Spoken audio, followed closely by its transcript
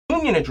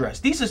Union address.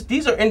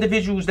 These are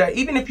individuals that,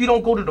 even if you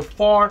don't go to the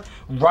far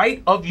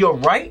right of your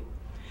right,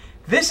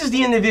 this is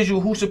the individual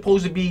who's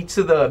supposed to be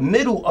to the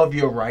middle of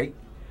your right,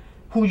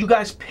 who you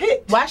guys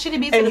picked. Why should he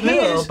be to the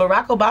middle?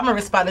 Barack Obama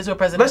responded to a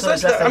presidential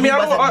address. I mean,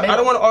 I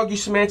don't want to argue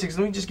semantics.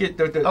 Let me just get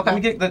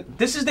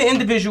this is the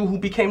individual who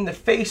became the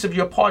face of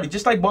your party,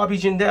 just like Bobby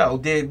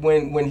Jindal did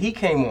when he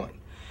came on.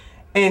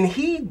 And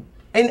he,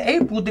 in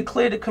April,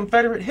 declared it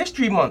Confederate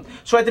History Month.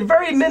 So at the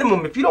very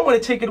minimum, if you don't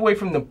want to take it away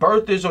from the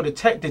birthers or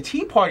the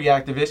Tea Party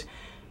activists,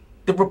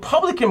 the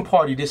Republican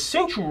Party, the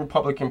Central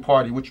Republican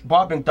Party, which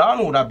Bob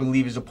McDonald, I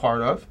believe, is a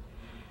part of,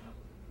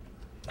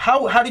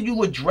 how did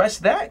you address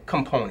that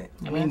component?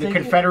 I mean, the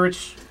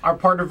Confederates are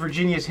part of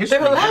Virginia's history.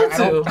 They're allowed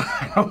to.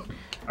 I don't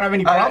have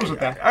any problems with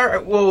that. All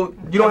right, well,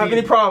 you don't have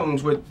any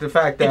problems with the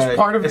fact that it's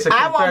part of it's it. a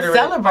I won't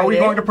celebrate Are we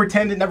going to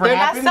pretend it never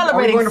happened? They're not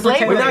celebrating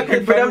slavery.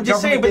 But I'm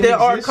just saying, but there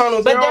are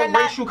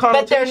racial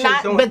connotations.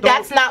 But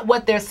that's not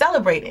what they're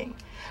celebrating.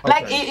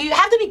 Like, you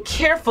have to be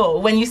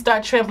careful when you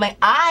start trampling.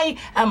 I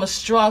am a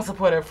strong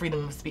supporter of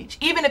freedom of speech,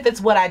 even if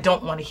it's what I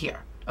don't want to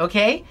hear.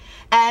 Okay?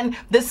 And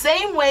the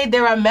same way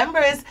there are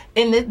members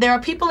there are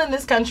people in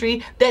this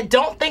country that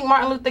don't think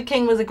Martin Luther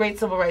King was a great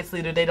civil rights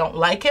leader. They don't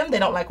like him. They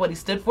don't like what he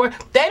stood for.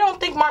 They don't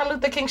think Martin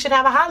Luther King should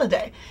have a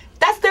holiday.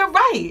 That's their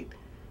right.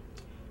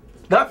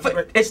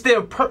 It's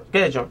their go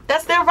ahead, John.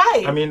 That's their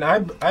right. I mean,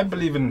 I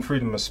believe in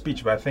freedom of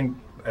speech, but I think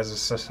as a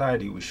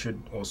society we should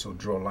also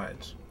draw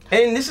lines.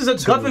 And this is a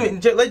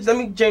government.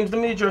 James,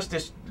 let me address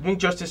this.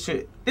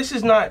 This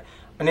is not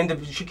an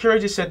individual. Shakira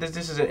just said that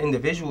this is an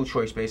individual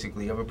choice,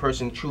 basically, of a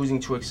person choosing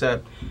to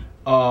accept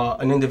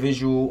an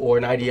individual or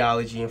an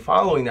ideology and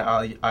following that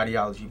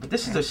ideology. But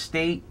this is a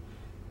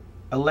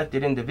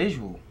state-elected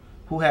individual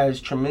who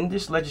has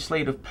tremendous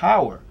legislative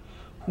power,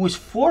 who is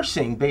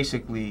forcing,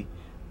 basically,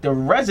 the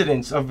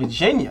residents of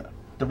Virginia,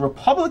 the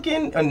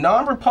Republican, a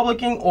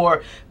non-Republican,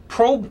 or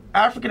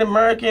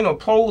pro-African-American or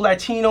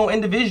pro-Latino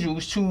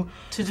individuals to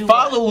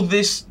follow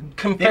this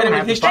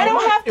Confederate history. They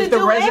don't have to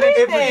do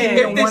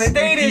anything.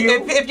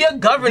 If your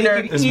governor,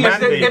 if it's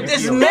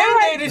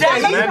mandated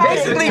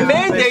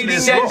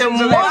that the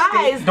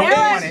Muslims, there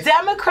are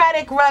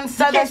Democratic-run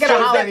Southern states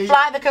that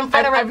fly the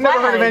Confederate flag. I've never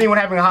heard of anyone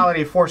having a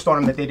holiday forced on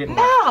them that they didn't.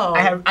 No,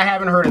 I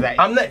haven't heard of that.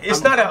 It's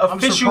not an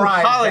official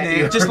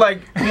holiday. Just like,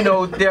 you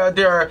know,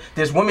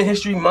 there's Women's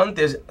History Month,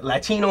 there's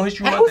Latino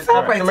History Month, there's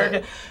African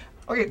American.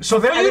 Okay, so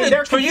there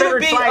are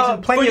Confederate flags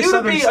in plenty of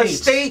southern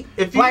states.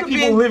 Black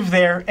people live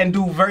there and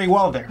do very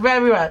well there.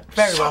 Very well.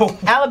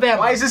 Alabama.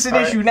 Why is this an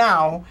issue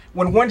now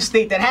when one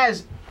state that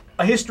has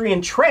a history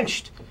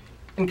entrenched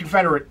in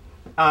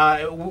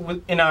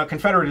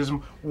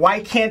Confederatism, why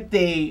can't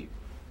they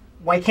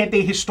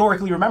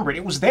historically remember it?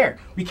 It was there.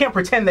 We can't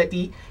pretend that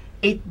the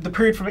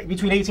period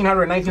between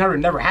 1800 and 1900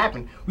 never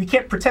happened. We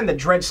can't pretend that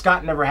Dred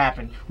Scott never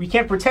happened. We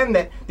can't pretend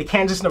that the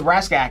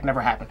Kansas-Nebraska Act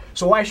never happened.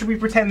 So why should we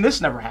pretend this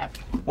never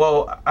happened?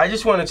 Well, I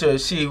just wanted to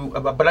see,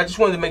 but I just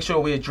wanted to make sure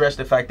we address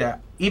the fact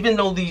that even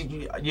though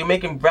you're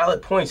making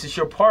valid points, it's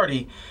your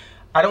party,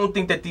 I don't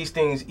think that these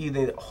things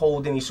either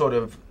hold any sort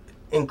of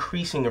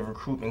increasing of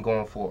recruitment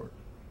going forward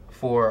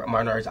for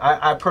minorities.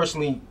 I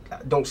personally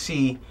don't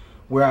see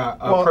where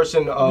a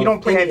person of we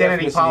don't play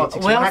identity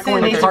politics. We're not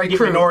going to target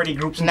minority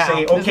groups and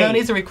say, okay, no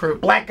need to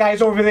recruit. Black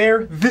guys over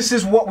there, this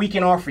is what we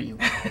can offer you.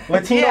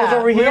 Latinos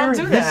over here,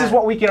 this is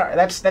what we can.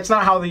 That's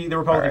not how the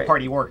Republican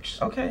Party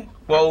works. Okay,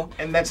 well,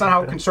 and that's not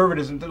how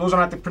conservatism. Those are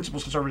not the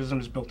principles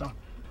conservatism is built on.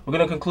 We're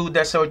going to conclude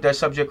that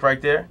subject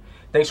right there.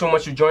 Thanks so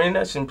much for joining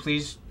us, and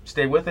please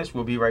stay with us.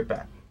 We'll be right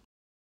back.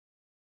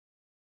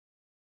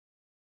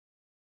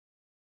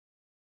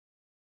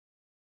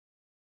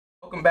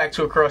 Welcome back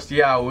to Across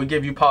the Aisle. We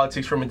give you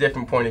politics from a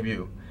different point of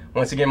view.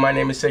 Once again, my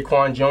name is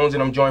Saquan Jones,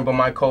 and I'm joined by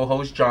my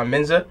co-hosts, John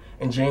Mensah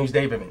and James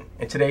Davermann,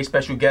 and today's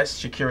special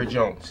guest, Shakira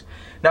Jones.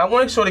 Now, I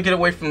want to sort of get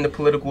away from the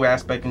political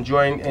aspect and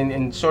join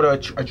and sort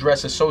of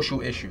address a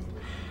social issue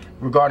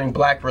regarding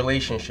black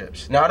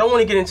relationships. Now, I don't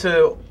want to get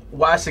into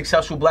why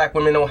successful black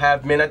women don't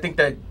have men. I think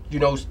that, you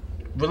know,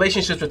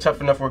 relationships are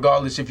tough enough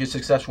regardless if you're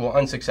successful or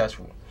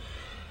unsuccessful.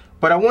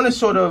 But I want to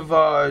sort of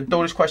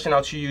throw this question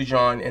out to you,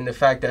 John, and the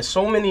fact that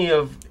so many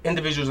of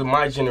individuals of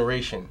my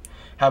generation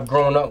have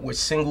grown up with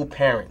single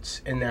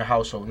parents in their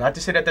household. Not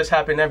to say that that's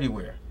happened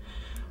everywhere,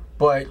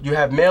 but you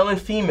have male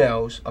and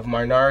females of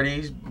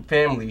minorities,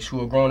 families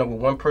who are growing up with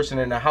one person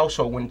in their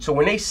household. So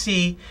when they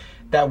see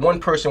that one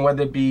person,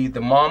 whether it be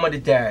the mom or the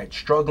dad,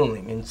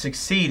 struggling and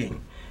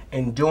succeeding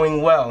and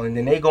doing well, and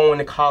then they go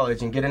into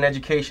college and get an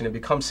education and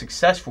become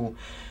successful,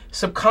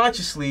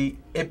 subconsciously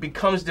it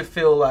becomes to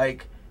feel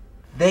like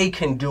they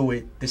can do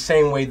it the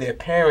same way their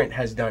parent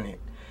has done it.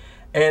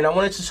 And I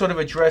wanted to sort of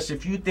address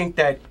if you think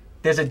that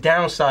there's a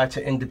downside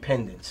to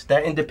independence.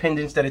 That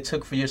independence that it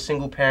took for your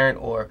single parent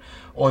or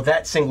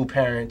that single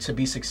parent to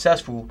be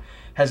successful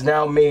has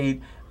now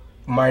made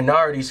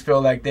minorities feel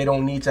like they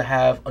don't need to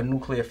have a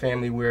nuclear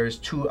family, whereas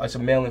as a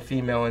male and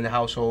female in the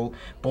household,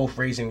 both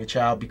raising a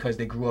child because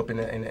they grew up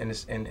in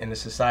a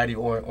society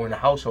or in a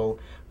household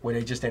where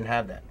they just didn't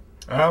have that.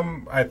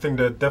 I think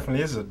there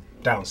definitely is a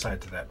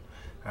downside to that.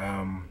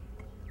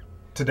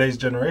 today's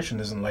generation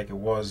isn't like it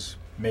was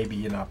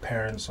maybe in our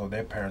parents' or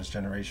their parents'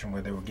 generation,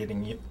 where they were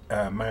getting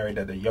married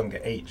at a younger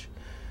age.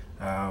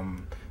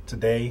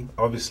 Today,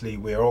 obviously,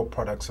 we're all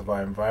products of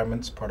our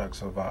environments,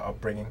 products of our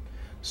upbringing.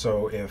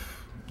 So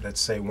if, let's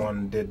say,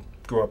 one did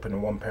grow up in a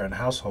one-parent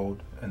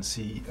household and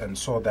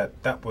saw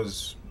that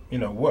was,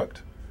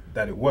 worked,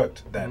 that it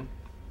worked, that,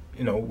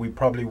 we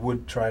probably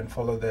would try and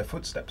follow their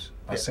footsteps,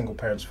 our single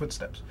parents'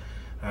 footsteps,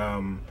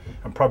 and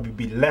probably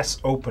be less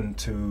open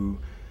to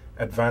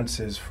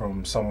advances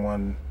from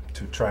someone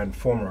to try and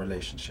form a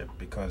relationship,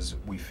 because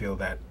we feel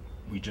that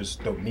we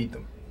just don't need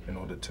them in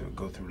order to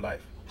go through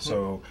life.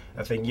 So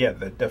I think,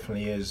 there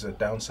definitely is a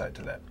downside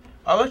to that.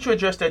 I'll let you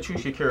address that too,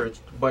 Shakira,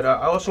 but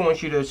I also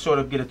want you to sort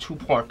of get a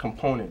two-part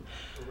component.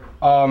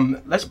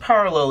 Let's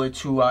parallel it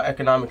to our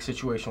economic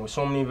situation, where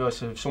so many of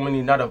us,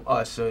 not of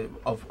us,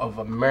 of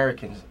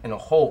Americans in a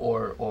whole,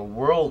 or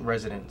world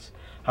residents,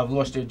 have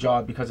lost their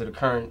job because of the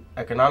current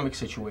economic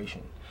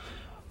situation.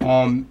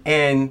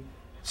 And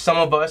some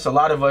of us, a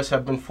lot of us,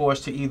 have been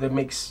forced to either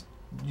make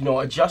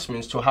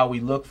adjustments to how we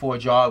look for a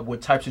job,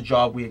 what types of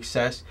job we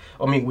accept,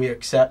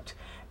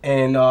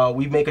 and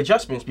we make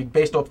adjustments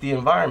based off the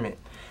environment.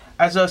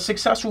 As a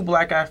successful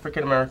Black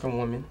African American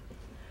woman,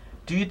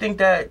 do you think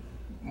that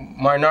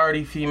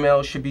minority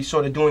females should be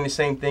sort of doing the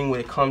same thing when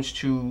it comes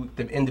to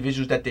the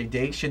individuals that they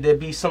date? Should there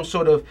be some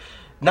sort of,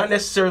 not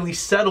necessarily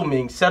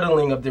settling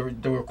of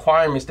the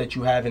requirements that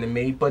you have in a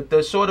mate, but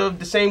the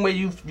same way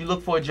you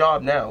look for a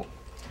job now?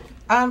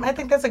 I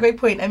think that's a great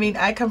point. I mean,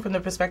 I come from the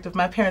perspective,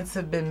 my parents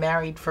have been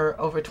married for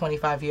over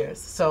 25 years.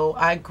 So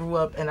I grew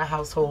up in a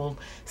household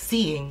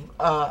seeing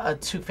a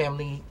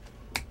two-family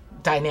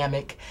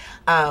dynamic.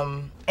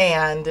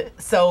 And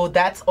so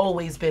that's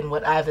always been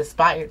what I've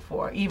aspired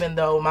for. Even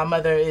though my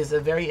mother is a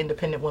very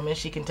independent woman,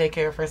 she can take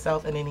care of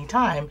herself at any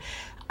time.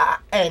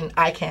 And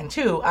I can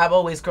too. I've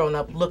always grown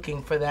up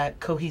looking for that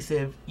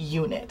cohesive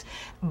unit.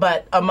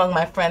 But among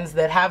my friends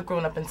that have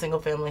grown up in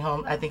single-family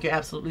home, I think you're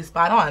absolutely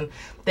spot on.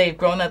 They've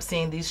grown up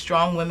seeing these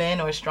strong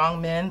women or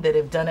strong men that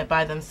have done it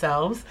by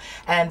themselves.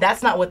 And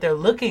that's not what they're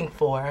looking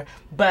for,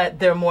 but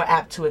they're more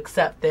apt to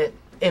accept that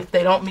if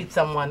they don't meet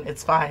someone,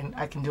 it's fine.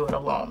 I can do it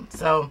alone.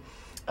 So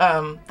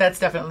that's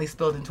definitely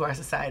spilled into our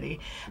society.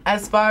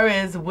 As far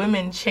as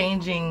women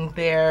changing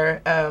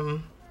their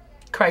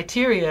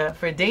criteria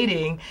for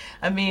dating,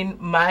 I mean,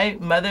 my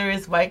mother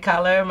is white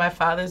collar, my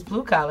father's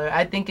blue collar.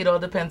 I think it all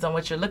depends on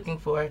what you're looking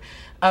for.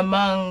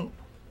 Among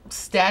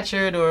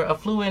statured or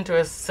affluent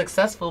or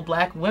successful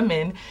Black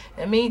women,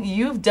 I mean,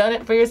 you've done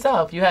it for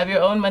yourself. You have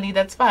your own money,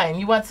 that's fine.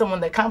 You want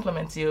someone that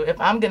compliments you. If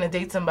I'm going to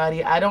date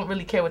somebody, I don't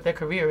really care what their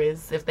career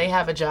is. If they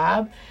have a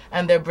job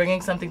and they're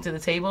bringing something to the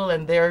table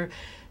and they're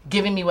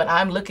giving me what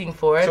I'm looking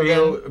for. So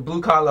you're a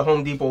blue collar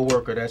Home Depot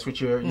worker. That's what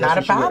you're. Not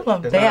a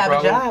problem. They have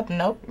a job.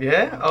 Nope.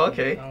 Yeah. Oh,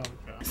 okay.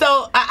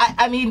 So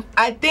I mean,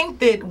 I think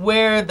that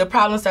where the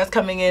problem starts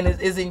coming in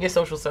is in your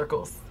social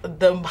circles.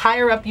 The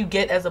higher up you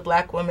get as a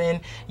Black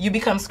woman, you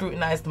become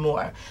scrutinized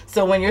more.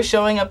 So when you're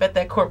showing up at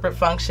that corporate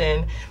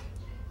function,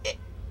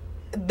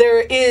 there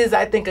is,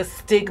 I think, a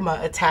stigma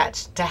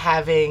attached to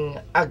having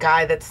a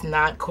guy that's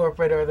not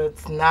corporate or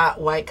that's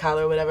not white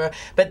collar or whatever.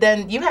 But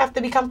then you have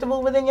to be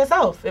comfortable within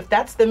yourself. If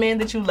that's the man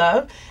that you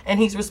love and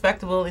he's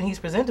respectable and he's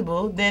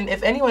presentable, then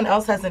if anyone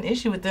else has an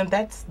issue with them,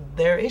 that's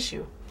their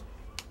issue.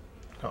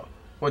 Oh.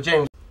 Well,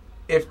 James,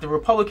 if the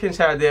Republicans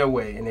had their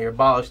way and they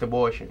abolished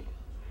abortion,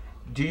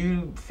 do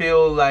you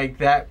feel like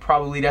that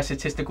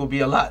statistic will be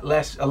a lot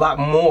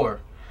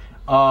more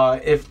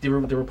if the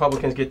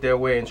Republicans get their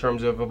way in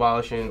terms of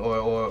abolishing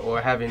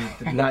or having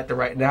not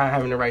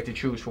having the right to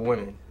choose for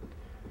women?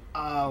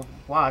 Wow,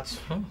 it's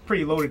a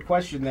pretty loaded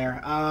question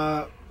there.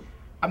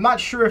 I'm not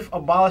sure if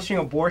abolishing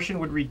abortion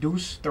would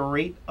reduce the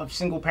rate of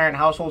single-parent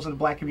households in the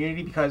Black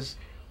community, because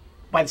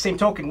by the same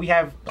token, we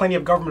have plenty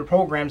of government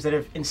programs that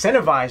have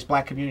incentivized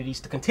Black communities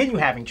to continue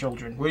having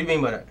children. What do you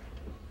mean by that?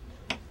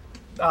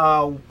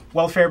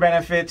 Welfare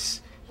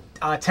benefits,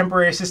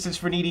 temporary assistance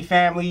for needy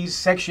families,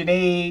 Section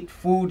 8,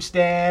 food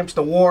stamps,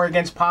 the war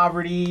against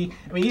poverty.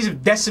 I mean, these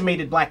have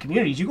decimated Black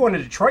communities. You go into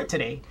Detroit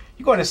today,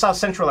 you go into South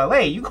Central LA,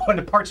 you go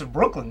into parts of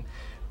Brooklyn,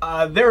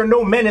 there are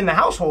no men in the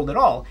household at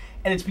all.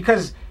 And it's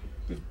because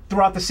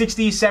throughout the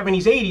 60s,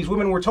 70s, 80s,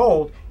 women were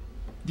told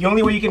the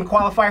only way you can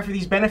qualify for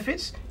these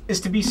benefits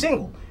is to be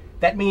single.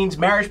 That means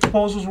marriage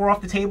proposals were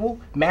off the table,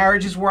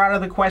 marriages were out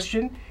of the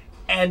question,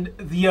 and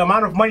the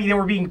amount of money they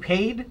were being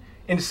paid,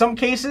 in some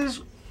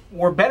cases,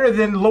 were better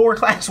than lower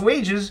class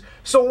wages.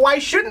 So why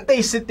shouldn't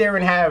they sit there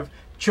and have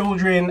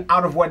children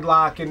out of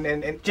wedlock?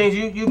 And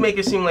James, you make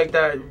it seem like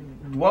that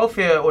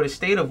welfare or the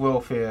state of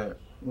welfare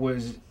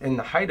was in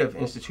the height of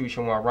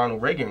institution while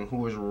Ronald Reagan, who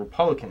was a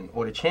Republican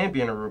or the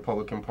champion of the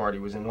Republican Party,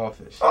 was in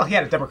office. Oh, he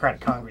had a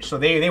Democratic Congress, so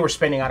they were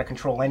spending out of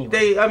control anyway.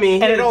 He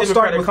had a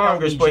Democratic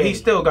Congress, but he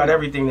still got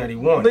everything that he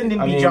wanted.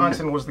 Lyndon B.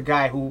 Johnson was the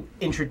guy who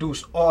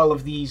introduced all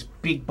of these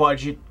big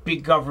budget,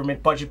 big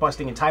government,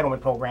 budget-busting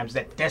entitlement programs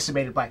that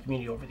decimated black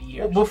community over the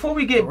years. Well, before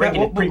we get back,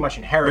 Reagan pretty much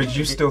inherited. But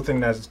you still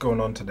think that's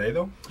going on today,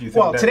 though? Do you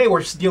think Today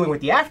we're dealing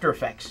with the after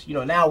effects.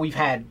 Now we've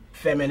had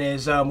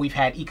feminism, we've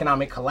had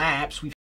economic collapse, we've